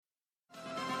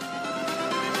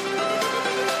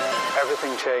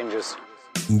nothing changes.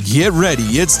 Get ready,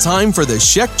 it's time for the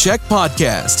Sheck Check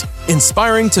podcast,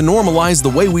 inspiring to normalize the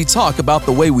way we talk about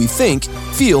the way we think,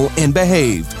 feel, and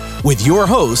behave. With your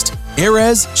host,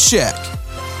 Erez Sheck.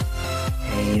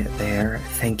 Hey there,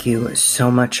 thank you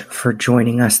so much for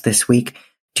joining us this week.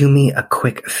 Do me a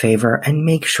quick favor and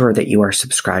make sure that you are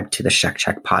subscribed to the Sheck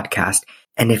Check podcast.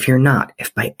 And if you're not,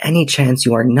 if by any chance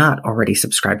you are not already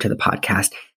subscribed to the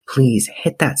podcast, please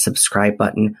hit that subscribe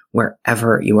button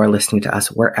wherever you are listening to us,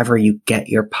 wherever you get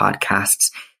your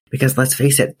podcasts. Because let's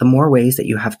face it, the more ways that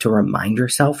you have to remind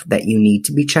yourself that you need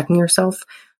to be checking yourself,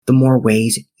 the more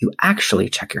ways you actually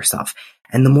check yourself.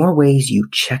 And the more ways you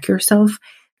check yourself,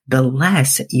 the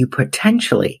less you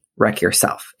potentially wreck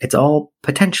yourself. It's all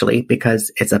potentially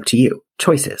because it's up to you.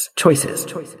 Choices.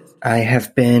 I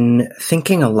have been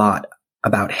thinking a lot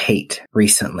about hate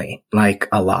recently, like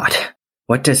a lot.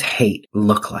 What does hate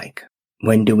look like?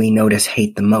 When do we notice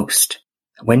hate the most?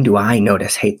 When do I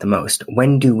notice hate the most?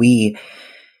 When do we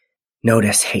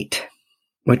notice hate?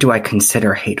 What do I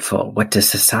consider hateful? What does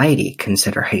society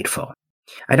consider hateful?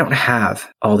 I don't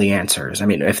have all the answers. I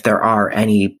mean, if there are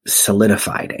any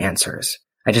solidified answers,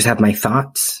 I just have my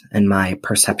thoughts and my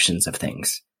perceptions of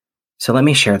things. So let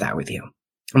me share that with you.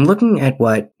 I'm looking at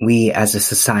what we as a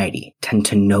society tend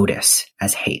to notice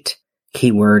as hate.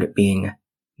 Keyword being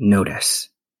notice.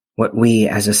 What we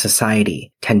as a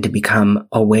society tend to become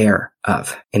aware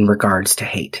of in regards to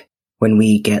hate. When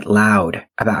we get loud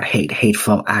about hate,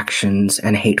 hateful actions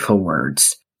and hateful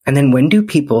words. And then when do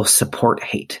people support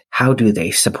hate? How do they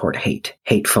support hate?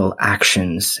 Hateful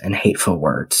actions and hateful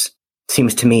words.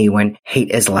 Seems to me when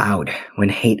hate is loud, when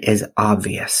hate is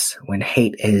obvious, when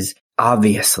hate is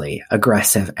obviously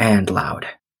aggressive and loud.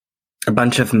 A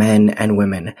bunch of men and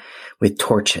women with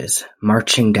torches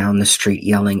marching down the street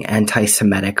yelling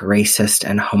anti-Semitic, racist,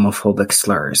 and homophobic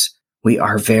slurs. We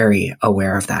are very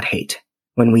aware of that hate.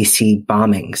 When we see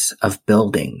bombings of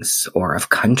buildings or of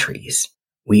countries,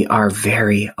 we are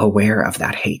very aware of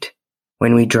that hate.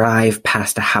 When we drive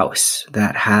past a house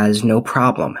that has no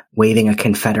problem waving a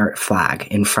Confederate flag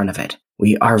in front of it,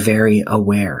 we are very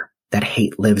aware that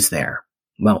hate lives there.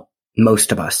 Well,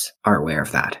 most of us are aware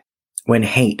of that. When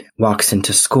hate walks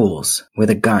into schools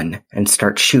with a gun and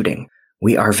starts shooting,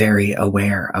 we are very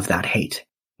aware of that hate.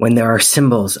 When there are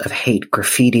symbols of hate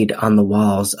graffitied on the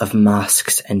walls of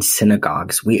mosques and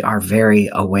synagogues, we are very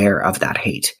aware of that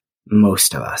hate.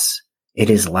 Most of us. It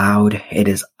is loud, it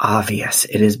is obvious,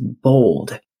 it is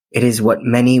bold. It is what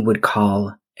many would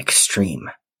call extreme.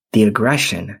 The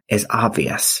aggression is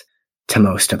obvious to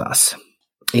most of us.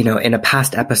 You know, in a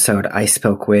past episode, I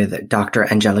spoke with Dr.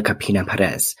 Angelica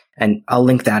Pina-Perez, and I'll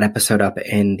link that episode up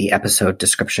in the episode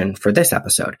description for this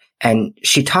episode. And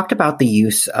she talked about the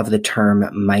use of the term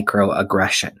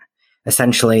microaggression.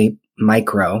 Essentially,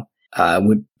 micro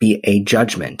would be a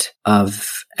judgment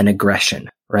of an aggression,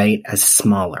 right? As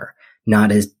smaller,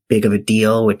 not as big of a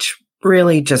deal, which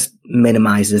really just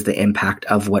minimizes the impact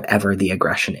of whatever the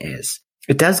aggression is.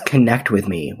 It does connect with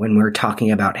me when we're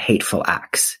talking about hateful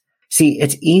acts. See,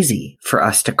 it's easy for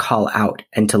us to call out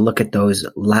and to look at those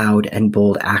loud and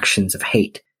bold actions of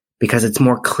hate because it's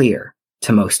more clear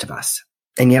to most of us.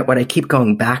 And yet what I keep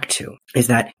going back to is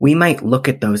that we might look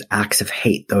at those acts of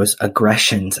hate, those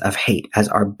aggressions of hate as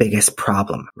our biggest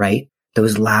problem, right?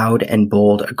 Those loud and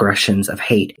bold aggressions of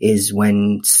hate is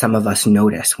when some of us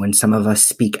notice, when some of us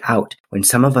speak out, when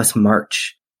some of us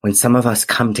march, when some of us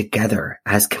come together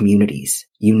as communities,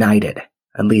 united,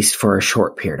 at least for a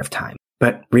short period of time.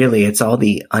 But really, it's all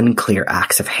the unclear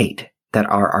acts of hate that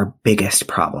are our biggest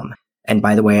problem. And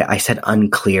by the way, I said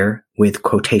unclear with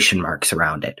quotation marks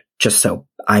around it, just so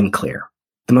I'm clear.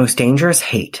 The most dangerous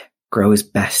hate grows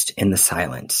best in the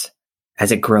silence.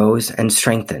 As it grows and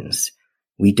strengthens,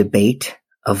 we debate,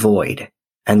 avoid,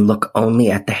 and look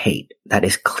only at the hate that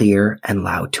is clear and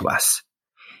loud to us.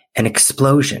 An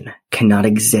explosion cannot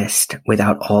exist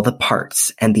without all the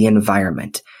parts and the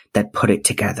environment that put it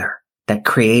together, that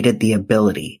created the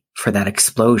ability for that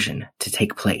explosion to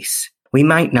take place. We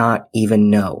might not even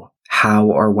know how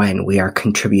or when we are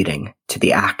contributing to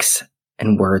the acts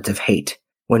and words of hate,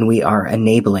 when we are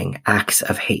enabling acts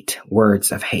of hate,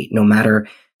 words of hate, no matter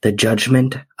the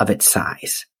judgment of its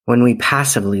size. When we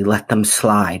passively let them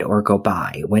slide or go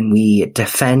by, when we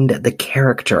defend the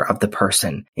character of the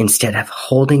person instead of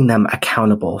holding them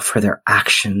accountable for their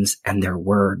actions and their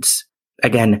words.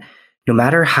 Again, no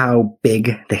matter how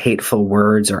big the hateful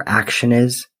words or action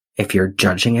is, if you're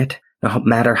judging it, no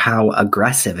matter how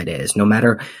aggressive it is, no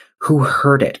matter who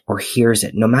heard it or hears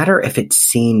it, no matter if it's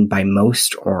seen by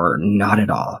most or not at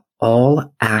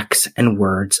all acts and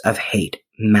words of hate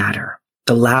matter.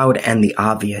 The loud and the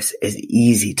obvious is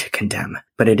easy to condemn,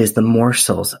 but it is the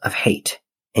morsels of hate,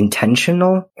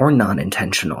 intentional or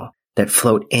non-intentional, that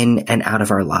float in and out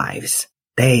of our lives.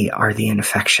 They are the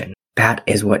infection. That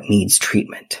is what needs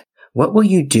treatment. What will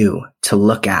you do to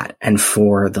look at and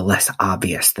for the less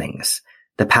obvious things?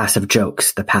 The passive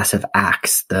jokes, the passive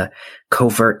acts, the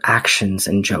covert actions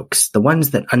and jokes, the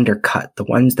ones that undercut, the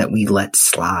ones that we let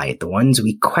slide, the ones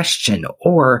we question,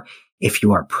 or, if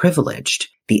you are privileged,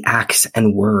 the acts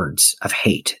and words of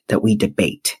hate that we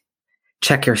debate.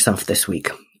 Check yourself this week.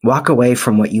 Walk away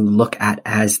from what you look at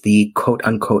as the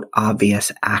quote-unquote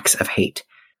obvious acts of hate.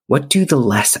 What do the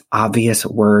less obvious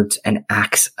words and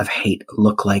acts of hate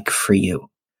look like for you?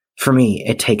 For me,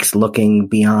 it takes looking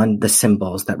beyond the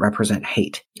symbols that represent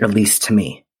hate, at least to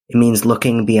me. It means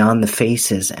looking beyond the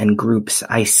faces and groups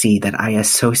I see that I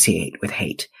associate with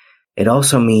hate. It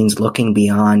also means looking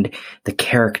beyond the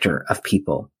character of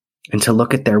people and to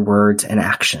look at their words and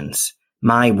actions,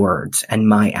 my words and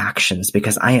my actions,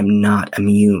 because I am not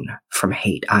immune from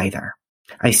hate either.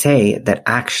 I say that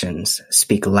actions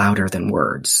speak louder than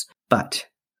words, but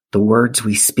the words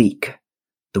we speak,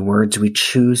 the words we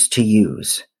choose to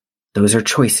use, those are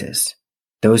choices.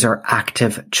 Those are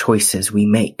active choices we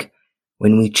make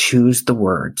when we choose the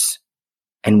words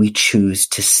and we choose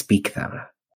to speak them.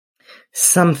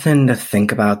 Something to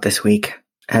think about this week.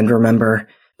 And remember,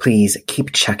 please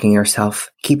keep checking yourself,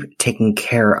 keep taking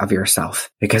care of yourself,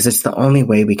 because it's the only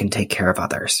way we can take care of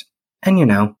others.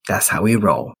 And that's how we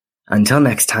roll. Until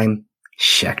next time,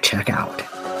 check out.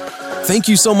 Thank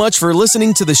you so much for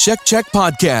listening to the Check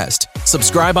Podcast.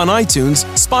 Subscribe on iTunes,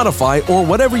 Spotify, or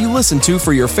whatever you listen to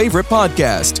for your favorite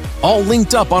podcast. All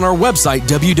linked up on our website,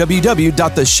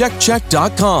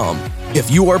 www.thecheckcheck.com. If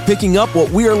you are picking up what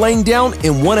we are laying down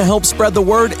and want to help spread the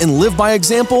word and live by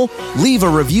example, leave a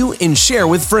review and share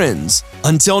with friends.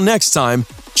 Until next time,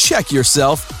 check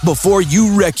yourself before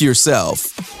you wreck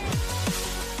yourself.